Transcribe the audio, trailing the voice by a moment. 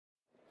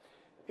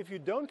If you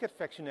don't get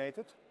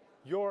vaccinated,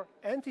 you're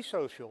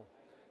antisocial.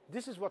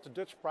 This is what the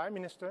Dutch Prime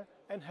Minister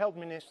and Health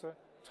Minister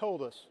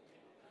told us.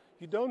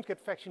 You don't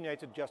get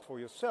vaccinated just for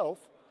yourself,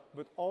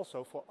 but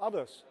also for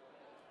others.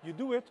 You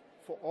do it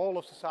for all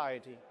of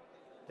society.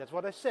 That's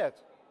what I said.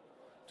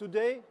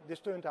 Today,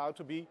 this turned out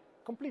to be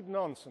complete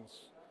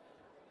nonsense.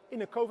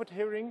 In a COVID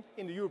hearing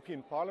in the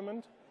European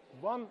Parliament,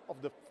 one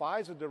of the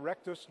Pfizer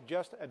directors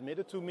just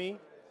admitted to me,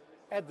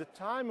 at the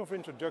time of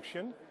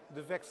introduction,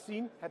 the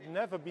vaccine had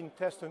never been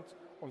tested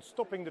on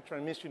stopping the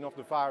transmission of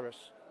the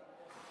virus.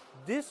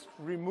 This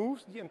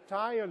removes the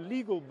entire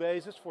legal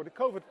basis for the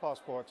COVID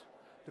passport.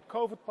 The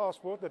COVID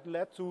passport that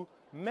led to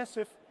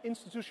massive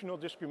institutional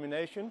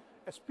discrimination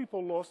as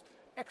people lost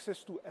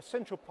access to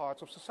essential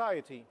parts of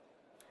society.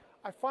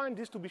 I find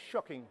this to be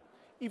shocking,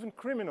 even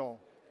criminal.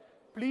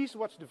 Please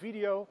watch the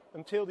video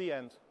until the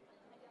end.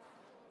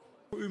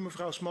 Voor u,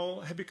 mevrouw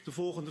Small, heb ik de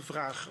volgende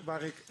vraag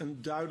waar ik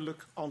een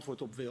duidelijk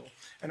antwoord op wil.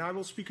 And I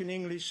will speak in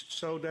English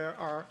so there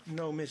are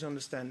no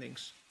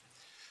misunderstandings.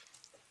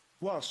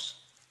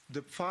 Was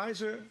the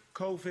Pfizer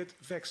COVID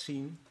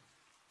vaccine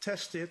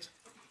tested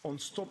on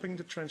stopping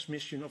the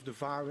transmission of the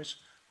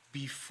virus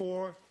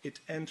before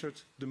it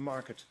entered the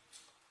market?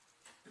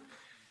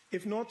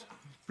 If not,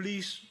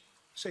 please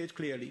say it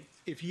clearly.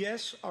 If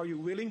yes, are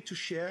you willing to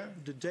share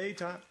the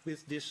data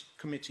with this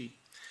committee?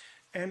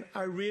 And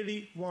I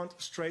really want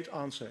a straight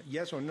answer,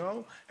 yes or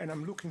no, and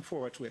I'm looking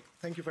forward to it.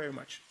 Thank you very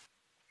much.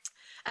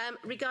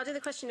 Regarding the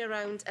question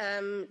around,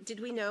 did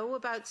we know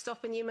about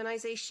stopping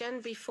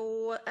immunisation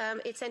before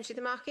it's entered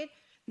the market?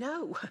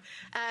 No.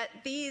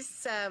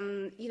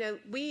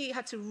 We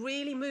had to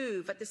really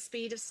move at the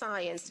speed of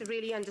science to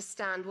really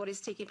understand what is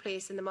taking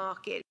place in the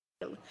market.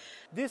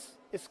 This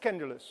is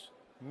scandalous.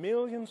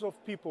 Millions of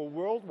people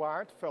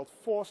worldwide felt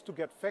forced to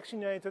get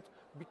vaccinated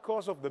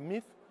because of the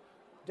myth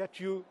that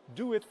you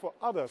do it for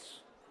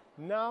others.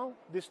 Now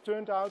this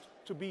turned out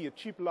to be a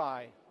cheap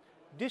lie.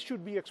 This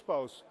should be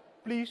exposed.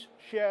 Please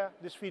share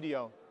this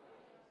video.